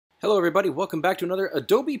Hello everybody, welcome back to another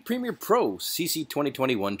Adobe Premiere Pro CC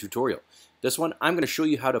 2021 tutorial. This one I'm going to show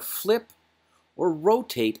you how to flip or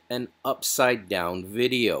rotate an upside down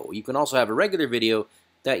video. You can also have a regular video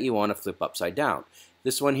that you want to flip upside down.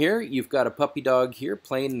 This one here, you've got a puppy dog here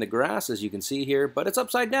playing in the grass as you can see here, but it's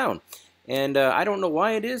upside down. And I don't know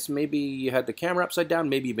why it is. Maybe you had the camera upside down,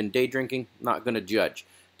 maybe you've been day drinking, not going to judge.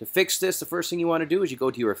 To fix this, the first thing you want to do is you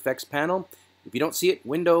go to your effects panel. If you don't see it,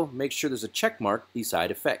 window, make sure there's a check mark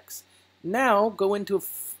beside effects. Now go into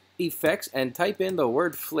effects and type in the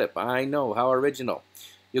word flip. I know, how original.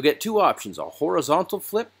 You'll get two options, a horizontal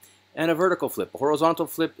flip and a vertical flip. A horizontal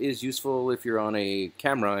flip is useful if you're on a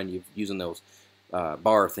camera and you're using those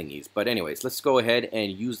bar thingies. But anyways, let's go ahead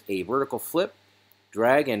and use a vertical flip.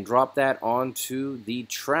 Drag and drop that onto the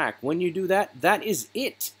track. When you do that, that is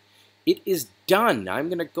it. It is done. I'm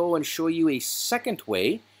going to go and show you a second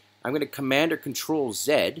way. I'm going to Command or Control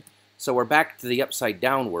Z, so we're back to the upside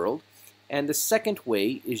down world. And the second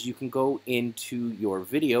way is you can go into your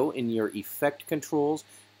video in your effect controls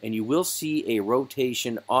and you will see a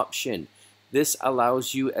rotation option. This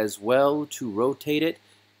allows you as well to rotate it.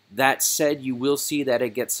 That said, you will see that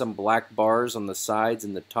it gets some black bars on the sides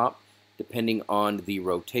and the top depending on the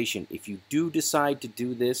rotation. If you do decide to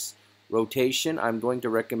do this rotation, I'm going to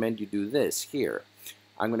recommend you do this here.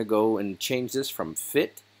 I'm going to go and change this from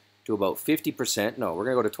fit to about 50%. No, we're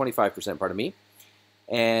going to go to 25%, pardon me.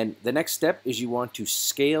 And the next step is you want to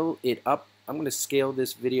scale it up. I'm going to scale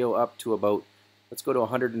this video up to about, let's go to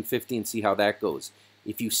 150 and see how that goes.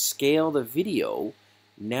 If you scale the video,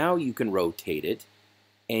 now you can rotate it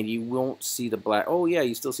and you won't see the black, oh yeah,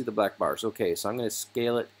 you still see the black bars. Okay, so I'm going to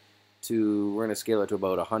scale it to, we're going to scale it to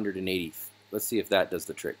about 180. Let's see if that does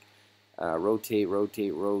the trick. Rotate,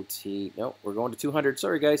 rotate, rotate. No, we're going to 200.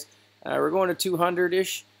 Sorry guys. We're going to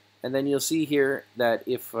 200-ish. And then you'll see here that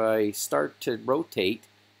if I start to rotate,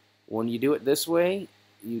 when you do it this way,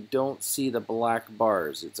 you don't see the black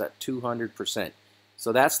bars. It's at 200%.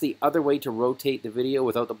 So that's the other way to rotate the video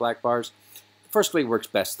without the black bars. The first way works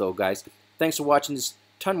best though, guys. Thanks for watching. There's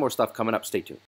a ton more stuff coming up. Stay tuned.